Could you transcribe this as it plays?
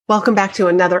Welcome back to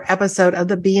another episode of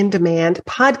the Be in Demand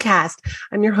podcast.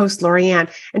 I'm your host, Lorianne,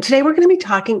 and today we're going to be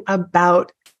talking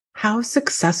about how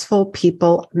successful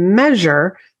people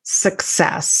measure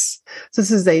success. So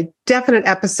this is a definite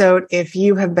episode. If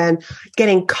you have been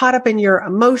getting caught up in your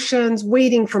emotions,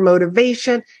 waiting for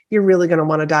motivation, you're really going to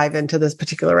want to dive into this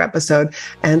particular episode.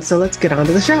 And so let's get on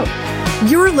to the show.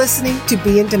 You're listening to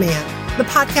Be in Demand, the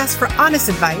podcast for honest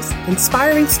advice,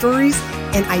 inspiring stories,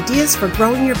 and ideas for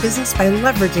growing your business by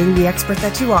leveraging the expert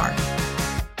that you are.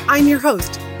 I'm your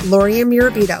host, Lorianne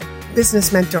Mirabito,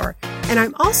 business mentor, and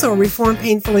I'm also a reformed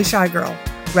painfully shy girl,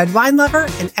 red wine lover,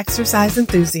 and exercise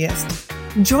enthusiast.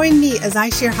 Join me as I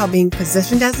share how being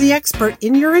positioned as the expert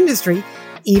in your industry,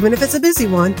 even if it's a busy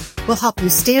one, will help you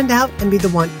stand out and be the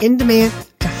one in demand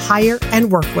to hire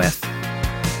and work with.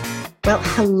 Well,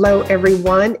 hello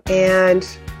everyone, and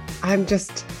I'm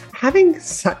just having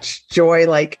such joy,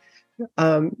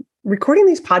 recording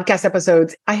these podcast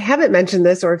episodes. I haven't mentioned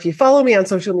this, or if you follow me on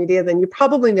social media, then you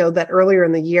probably know that earlier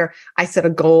in the year, I set a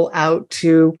goal out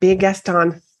to be a guest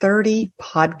on 30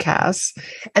 podcasts.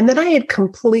 And then I had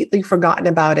completely forgotten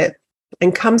about it.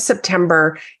 And come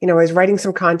September, I was writing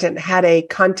some content, had a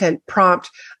content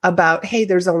prompt about, hey,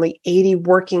 there's only 80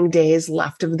 working days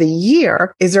left of the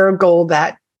year. Is there a goal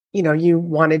that, you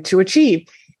wanted to achieve?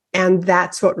 And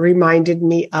that's what reminded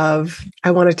me of,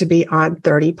 I wanted to be on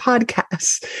 30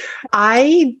 podcasts.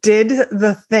 I did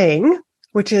the thing,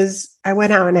 which is I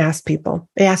went out and asked people.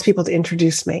 I asked people to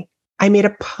introduce me. I made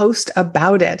a post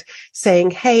about it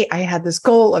saying, hey, I had this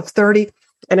goal of 30.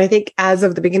 And I think as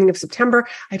of the beginning of September,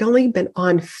 I'd only been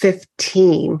on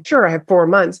 15. Sure, I have 4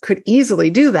 months, could easily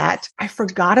do that. I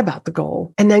forgot about the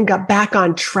goal and then got back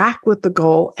on track with the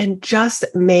goal and just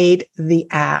made the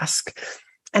ask.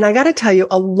 And I got to tell you,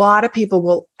 a lot of people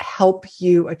will help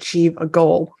you achieve a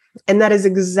goal. And that is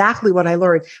exactly what I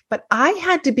learned. But I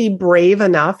had to be brave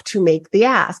enough to make the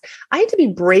ask. I had to be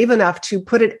brave enough to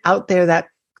put it out there that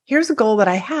here's a goal that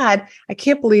I had. I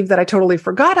can't believe that I totally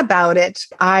forgot about it.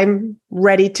 I'm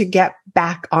ready to get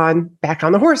back on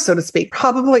the horse, so to speak.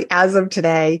 Probably as of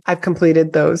today, I've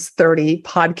completed those 30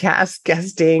 podcast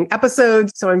guesting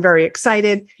episodes. So I'm very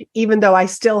excited, even though I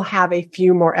still have a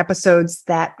few more episodes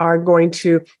that are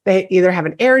they either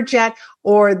haven't aired yet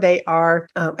or they are,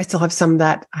 I still have some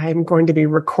that I'm going to be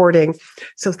recording.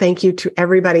 So thank you to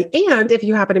everybody. And if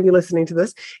you happen to be listening to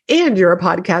this and you're a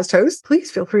podcast host,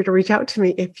 please feel free to reach out to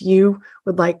me if you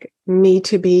would like me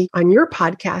to be on your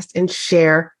podcast and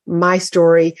share my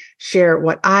story, share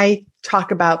what I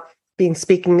talk about.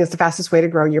 Speaking is the fastest way to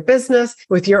grow your business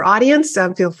with your audience.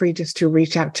 Feel free just to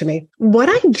reach out to me. What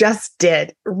I just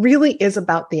did really is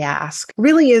about the ask,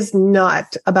 really is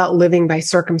not about living by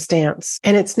circumstance.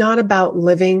 And it's not about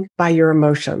living by your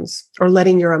emotions or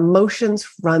letting your emotions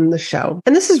run the show.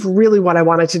 And this is really what I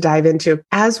wanted to dive into.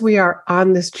 As we are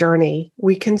on this journey,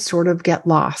 we can sort of get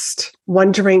lost,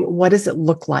 wondering, what does it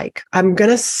look like? I'm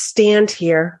going to stand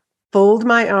here, fold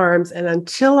my arms, and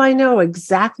until I know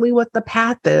exactly what the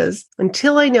path is,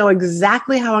 until I know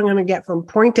exactly how I'm going to get from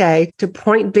point A to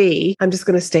point B, I'm just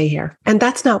going to stay here. And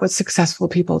that's not what successful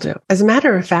people do. As a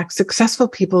matter of fact, successful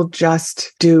people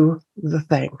just do the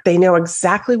thing. They know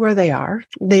exactly where they are.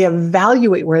 They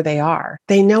evaluate where they are.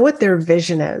 They know what their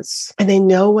vision is, and they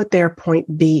know what their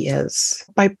point B is.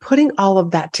 By putting all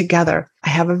of that together, I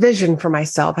have a vision for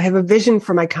myself. I have a vision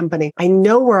for my company. I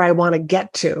know where I want to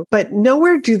get to, but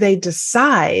nowhere do they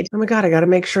decide, oh my God, I got to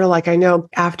make sure, I know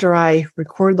after I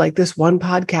record this one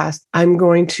podcast, I'm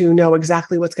going to know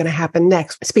exactly what's going to happen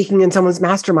next. Speaking in someone's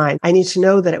mastermind, I need to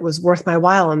know that it was worth my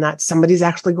while and that somebody's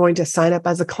actually going to sign up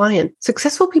as a client.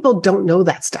 Successful people don't know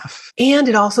that stuff. And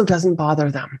it also doesn't bother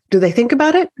them. Do they think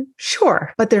about it?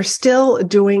 Sure. But they're still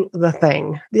doing the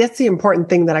thing. That's the important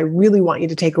thing that I really want you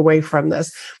to take away from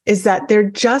this, is that they're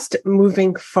just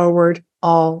moving forward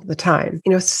all the time.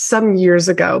 Some years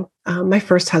ago, my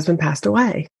first husband passed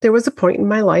away. There was a point in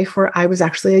my life where I was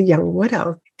actually a young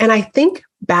widow. And I think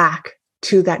back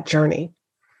to that journey,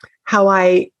 how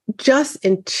I just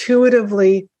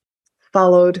intuitively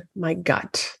followed my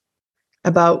gut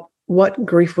about what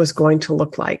grief was going to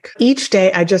look like. Each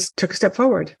day, I just took a step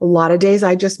forward. A lot of days,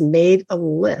 I just made a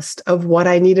list of what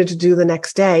I needed to do the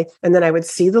next day. And then I would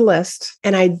see the list.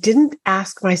 And I didn't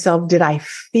ask myself, did I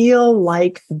feel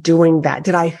like doing that?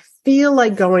 Did I feel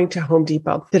like going to Home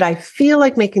Depot? Did I feel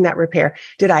like making that repair?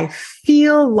 Did I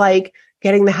feel like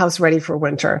getting the house ready for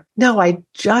winter? No, I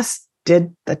just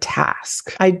did the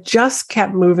task. I just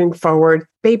kept moving forward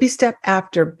baby step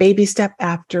after baby step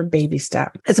after baby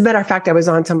step. As a matter of fact, I was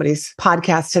on somebody's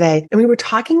podcast today and we were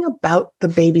talking about the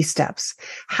baby steps,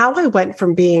 how I went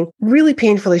from being really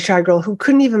painfully shy girl who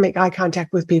couldn't even make eye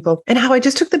contact with people and how I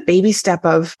just took the baby step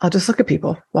of, I'll just look at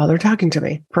people while they're talking to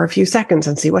me for a few seconds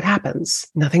and see what happens.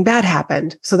 Nothing bad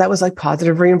happened. So that was like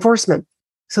positive reinforcement.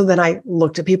 So then I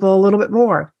looked at people a little bit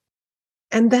more.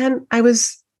 And then I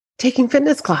was taking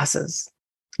fitness classes.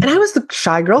 And I was the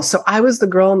shy girl. So I was the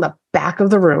girl in the back of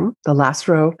the room, the last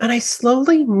row. And I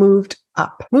slowly moved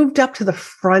up to the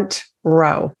front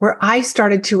row where I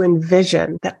started to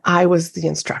envision that I was the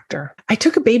instructor. I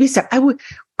took a baby step.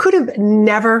 Could have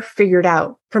never figured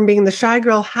out from being the shy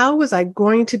girl. How was I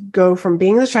going to go from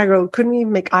being the shy girl who couldn't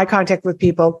even make eye contact with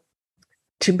people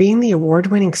to being the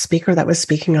award-winning speaker that was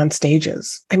speaking on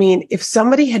stages? I mean, if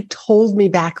somebody had told me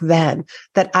back then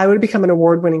that I would become an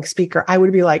award-winning speaker, I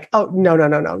would be like, oh,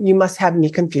 no. You must have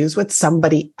me confused with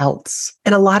somebody else.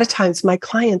 And a lot of times my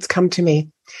clients come to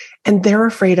me and they're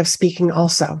afraid of speaking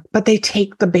also, but they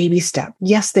take the baby step.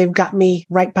 Yes, they've got me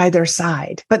right by their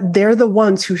side, but they're the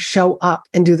ones who show up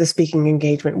and do the speaking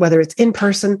engagement, whether it's in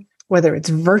person, whether it's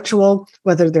virtual,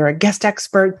 whether they're a guest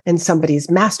expert in somebody's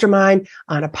mastermind,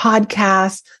 on a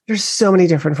podcast. There's so many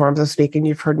different forms of speaking.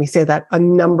 You've heard me say that a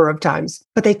number of times,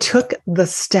 but they took the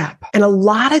step. And a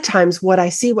lot of times what I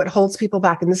see, what holds people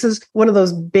back, and this is one of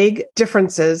those big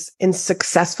differences in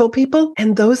successful people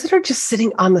and those that are just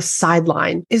sitting on the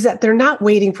sideline, is that they're not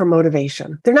waiting for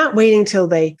motivation. They're not waiting till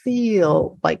they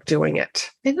feel like doing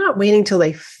it. They're not waiting till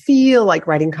they feel like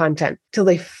writing content, till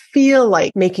they feel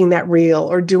like making that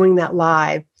reel or doing that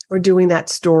live or doing that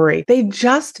story. They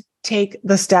just take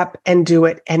the step and do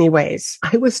it anyways.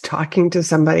 I was talking to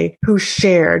somebody who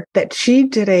shared that she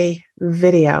did a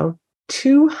video,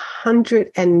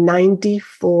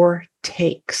 294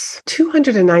 takes.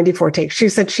 294 takes. She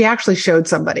said she actually showed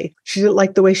somebody. She didn't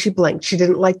like the way she blinked. She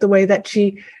didn't like the way that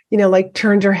she,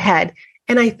 turned her head.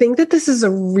 And I think that this is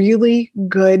a really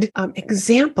good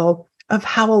example of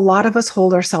how a lot of us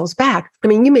hold ourselves back. I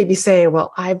mean, you may be saying,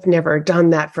 well, I've never done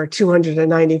that for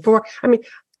 294. I mean,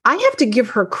 I have to give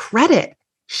her credit.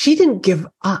 She didn't give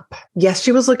up. Yes,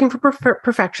 she was looking for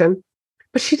perfection,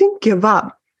 but she didn't give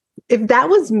up. If that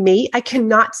was me, I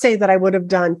cannot say that I would have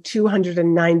done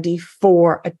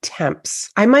 294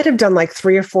 attempts. I might have done like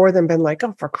 3 or 4 of them, been like,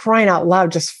 oh, for crying out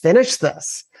loud, just finish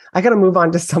this. I got to move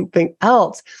on to something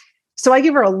else. So I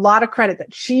give her a lot of credit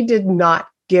that she did not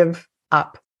give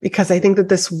up, because I think that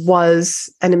this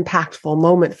was an impactful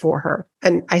moment for her.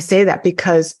 And I say that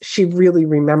because she really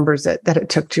remembers it, that it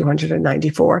took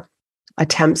 294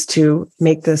 attempts to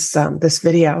make this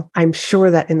video. I'm sure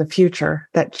that in the future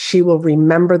that she will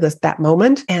remember that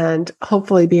moment and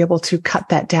hopefully be able to cut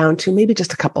that down to maybe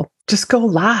just a couple. Just go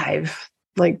live.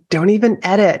 Like, don't even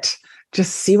edit.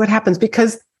 Just see what happens.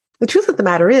 Because the truth of the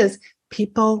matter is,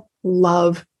 people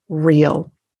love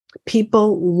real.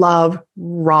 People love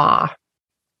raw.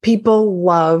 People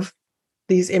love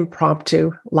these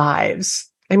impromptu lives.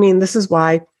 I mean, this is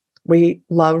why we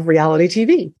love reality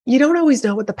TV. You don't always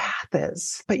know what the path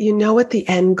is, but you know what the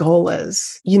end goal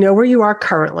is. You know where you are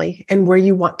currently and where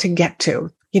you want to get to.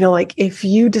 Like if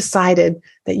you decided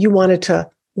that you wanted to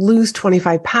lose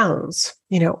 25 pounds,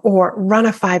 or run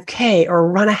a 5K or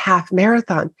run a half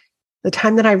marathon. The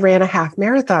time that I ran a half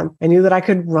marathon, I knew that I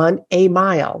could run a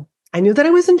mile. I knew that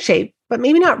I was in shape, but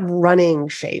maybe not running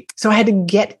shape. So I had to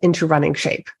get into running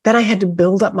shape. Then I had to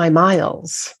build up my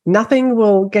miles. Nothing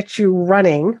will get you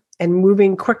running and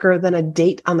moving quicker than a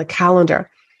date on the calendar.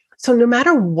 So no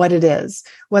matter what it is,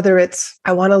 whether it's,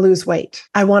 I want to lose weight,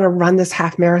 I want to run this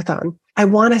half marathon, I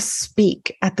want to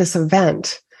speak at this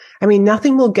event. I mean,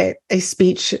 nothing will get a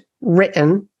speech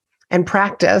written and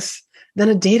practice than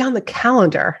a date on the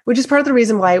calendar, which is part of the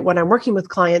reason why when I'm working with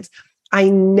clients, I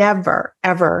never,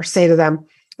 ever say to them,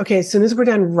 okay, as soon as we're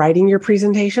done writing your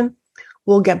presentation,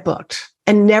 we'll get booked.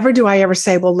 And never do I ever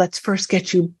say, well, let's first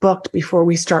get you booked before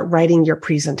we start writing your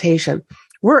presentation.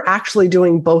 We're actually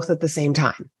doing both at the same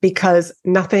time, because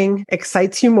nothing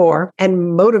excites you more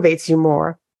and motivates you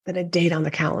more than a date on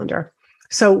the calendar.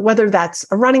 So whether that's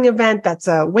a running event, that's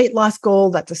a weight loss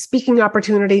goal, that's a speaking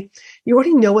opportunity, you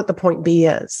already know what the point B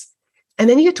is. And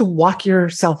then you get to walk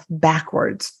yourself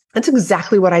backwards. That's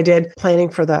exactly what I did planning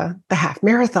for the half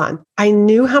marathon. I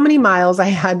knew how many miles I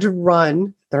had to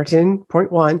run,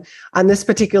 13.1, on this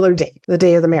particular date, the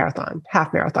day of the marathon,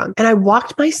 half marathon. And I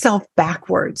walked myself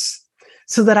backwards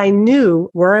so that I knew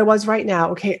where I was right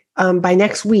now. Okay, by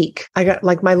next week, I got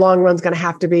like my long run's going to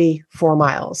have to be 4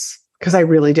 miles. because I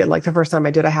really did. Like the first time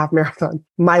I did a half marathon,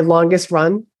 my longest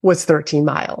run was 13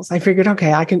 miles. I figured,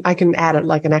 okay, I can add it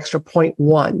like an extra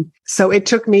 0.1. So it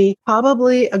took me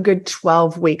probably a good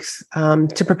 12 weeks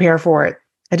to prepare for it.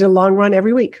 I did a long run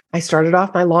every week. I started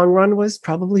off, my long run was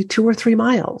probably 2 or 3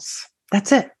 miles.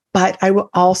 That's it. But I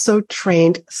also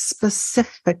trained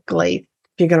specifically.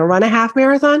 If you're going to run a half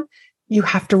marathon, you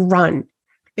have to run.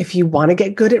 If you want to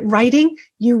get good at writing,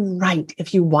 you write.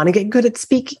 If you want to get good at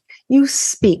speaking, you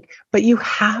speak. But you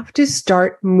have to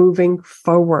start moving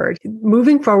forward,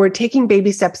 taking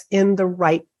baby steps in the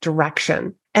right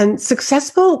direction. And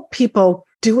successful people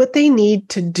do what they need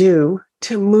to do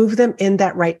to move them in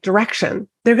that right direction.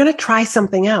 They're going to try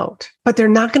something out, but they're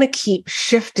not going to keep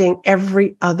shifting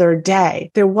every other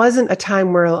day. There wasn't a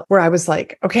time where I was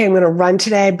like, okay, I'm going to run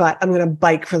today, but I'm going to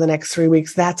bike for the next 3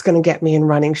 weeks. That's going to get me in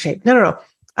running shape. No.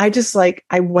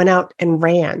 I went out and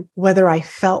ran, whether I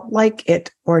felt like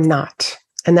it or not.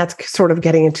 And that's sort of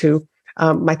getting into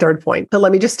my third point. But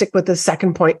let me just stick with the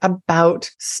second point about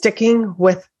sticking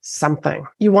with something.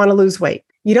 You want to lose weight.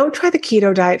 You don't try the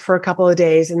keto diet for a couple of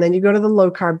days and then you go to the low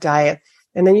carb diet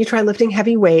and then you try lifting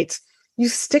heavy weights. You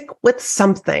stick with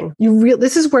something.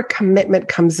 This is where commitment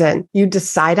comes in. You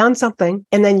decide on something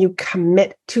and then you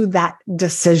commit to that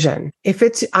decision. If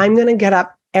it's, I'm going to get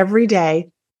up every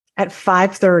day at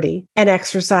 5:30 and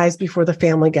exercise before the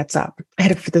family gets up.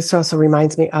 This also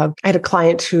reminds me of, I had a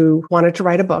client who wanted to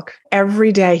write a book.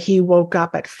 Every day he woke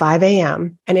up at 5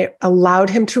 a.m. and it allowed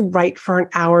him to write for an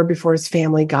hour before his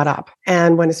family got up.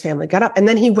 And when his family got up, and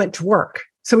then he went to work.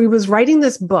 So he was writing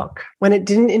this book when it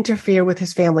didn't interfere with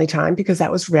his family time because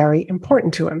that was very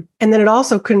important to him. And then it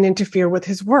also couldn't interfere with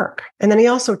his work. And then he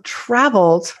also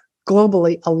traveled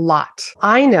globally a lot.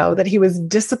 I know that he was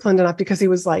disciplined enough because he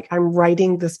was like, I'm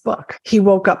writing this book. He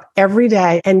woke up every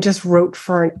day and just wrote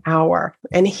for an hour.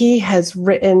 And he has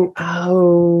written, I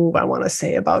want to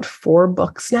say about 4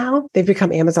 books now. They've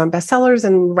become Amazon bestsellers.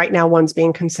 And right now one's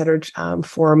being considered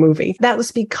for a movie. That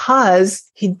was because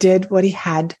he did what he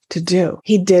had to do.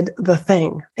 He did the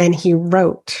thing and he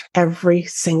wrote every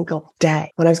single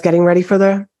day. When I was getting ready for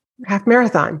the half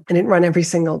marathon, I didn't run every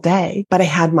single day, but I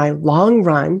had my long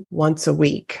run once a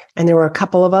week. And there were a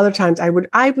couple of other times I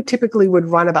would typically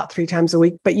run about 3 times a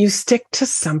week, but you stick to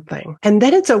something. And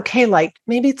then it's okay. Like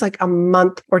maybe it's like a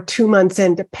month or 2 months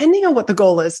in, depending on what the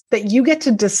goal is, that you get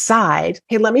to decide,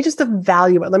 hey, let me just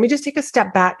evaluate. Let me just take a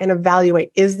step back and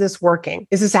evaluate. Is this working?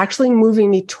 Is this actually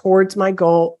moving me towards my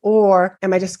goal? Or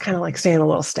am I just kind of like staying a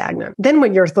little stagnant? Then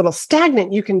when you're a little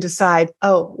stagnant, you can decide,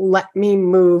 oh, let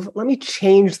me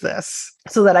change this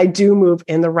so that I do move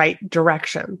in the right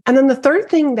direction. And then the third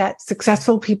thing that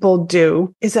successful people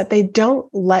do is that they don't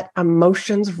let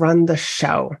emotions run the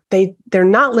show. They're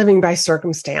not living by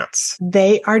circumstance.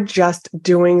 They are just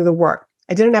doing the work.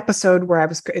 I did an episode where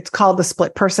it's called The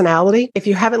Split Personality. If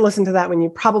you haven't listened to that one, you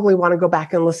probably want to go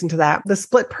back and listen to that. The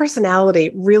split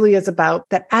personality really is about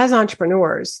that as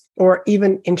entrepreneurs or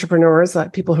even intrapreneurs,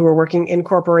 like people who are working in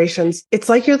corporations, it's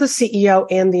like you're the CEO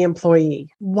and the employee.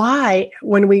 Why,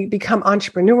 when we become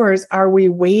entrepreneurs, are we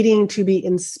waiting to be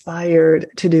inspired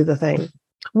to do the thing?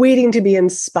 Waiting to be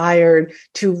inspired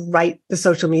to write the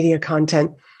social media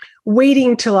content?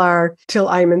 Waiting till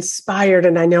I'm inspired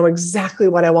and I know exactly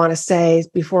what I want to say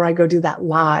before I go do that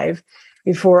live,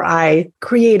 before I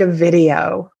create a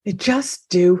video. Just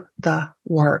do the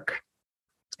work.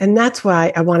 And that's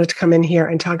why I wanted to come in here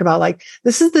and talk about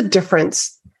this is the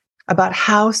difference about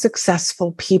how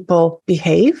successful people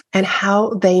behave and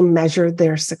how they measure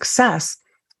their success.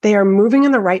 They are moving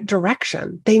in the right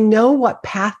direction. They know what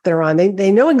path they're on.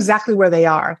 They know exactly where they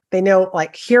are. They know,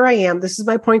 here I am. This is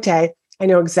my point A. I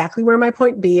know exactly where my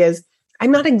point B is. I'm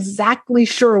not exactly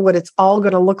sure what it's all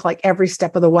going to look like every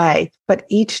step of the way, but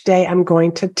each day I'm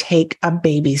going to take a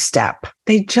baby step.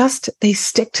 They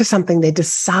stick to something. They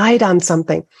decide on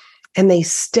something and they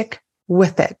stick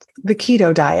with it. The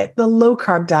keto diet, the low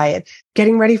carb diet,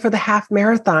 getting ready for the half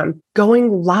marathon,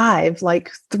 going live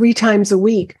 3 times a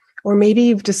week. Or maybe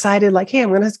you've decided hey, I'm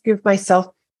going to give myself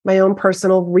my own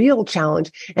personal reel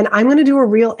challenge and I'm going to do a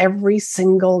reel every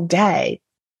single day.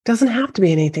 Doesn't have to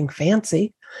be anything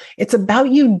fancy. It's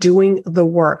about you doing the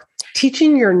work,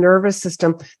 teaching your nervous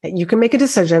system that you can make a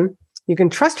decision, you can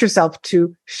trust yourself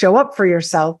to show up for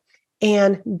yourself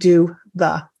and do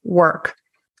the work.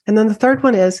 And then the third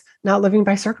one is not living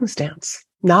by circumstance,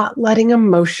 not letting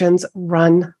emotions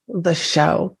run the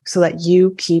show so that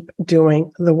you keep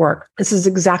doing the work. This is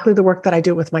exactly the work that I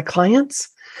do with my clients.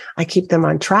 I keep them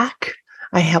on track.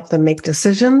 I help them make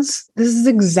decisions. This is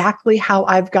exactly how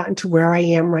I've gotten to where I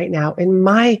am right now in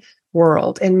my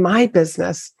world, in my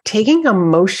business. Taking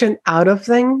emotion out of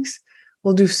things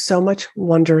will do so much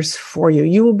wonders for you.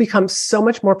 You will become so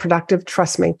much more productive.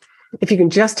 Trust me. If you can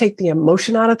just take the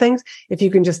emotion out of things, if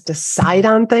you can just decide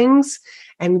on things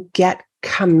and get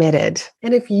committed.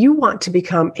 And if you want to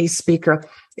become a speaker,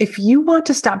 if you want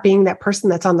to stop being that person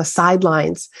that's on the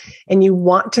sidelines and you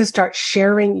want to start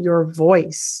sharing your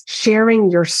voice, sharing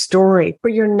your story,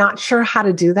 but you're not sure how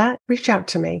to do that, reach out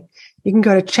to me. You can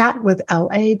go to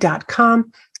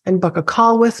chatwithla.com and book a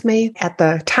call with me. At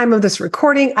the time of this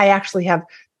recording, I actually have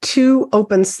 2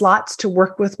 open slots to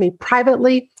work with me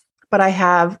privately, but I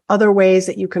have other ways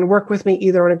that you can work with me,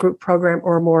 either in a group program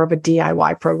or more of a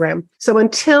DIY program. So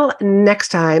until next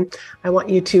time, I want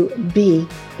you to be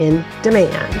in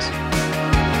demand.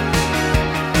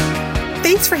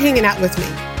 Thanks for hanging out with me.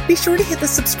 Be sure to hit the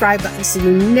subscribe button so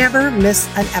you never miss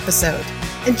an episode.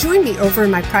 And join me over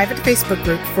in my private Facebook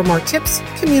group for more tips,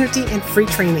 community, and free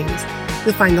trainings.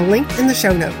 You'll find the link in the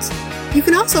show notes. You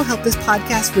can also help this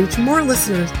podcast reach more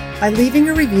listeners by leaving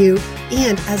a review.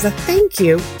 And as a thank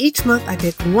you, each month I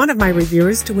pick one of my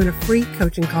reviewers to win a free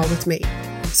coaching call with me.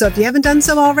 So if you haven't done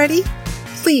so already,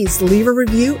 please leave a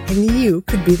review and you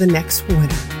could be the next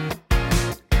winner.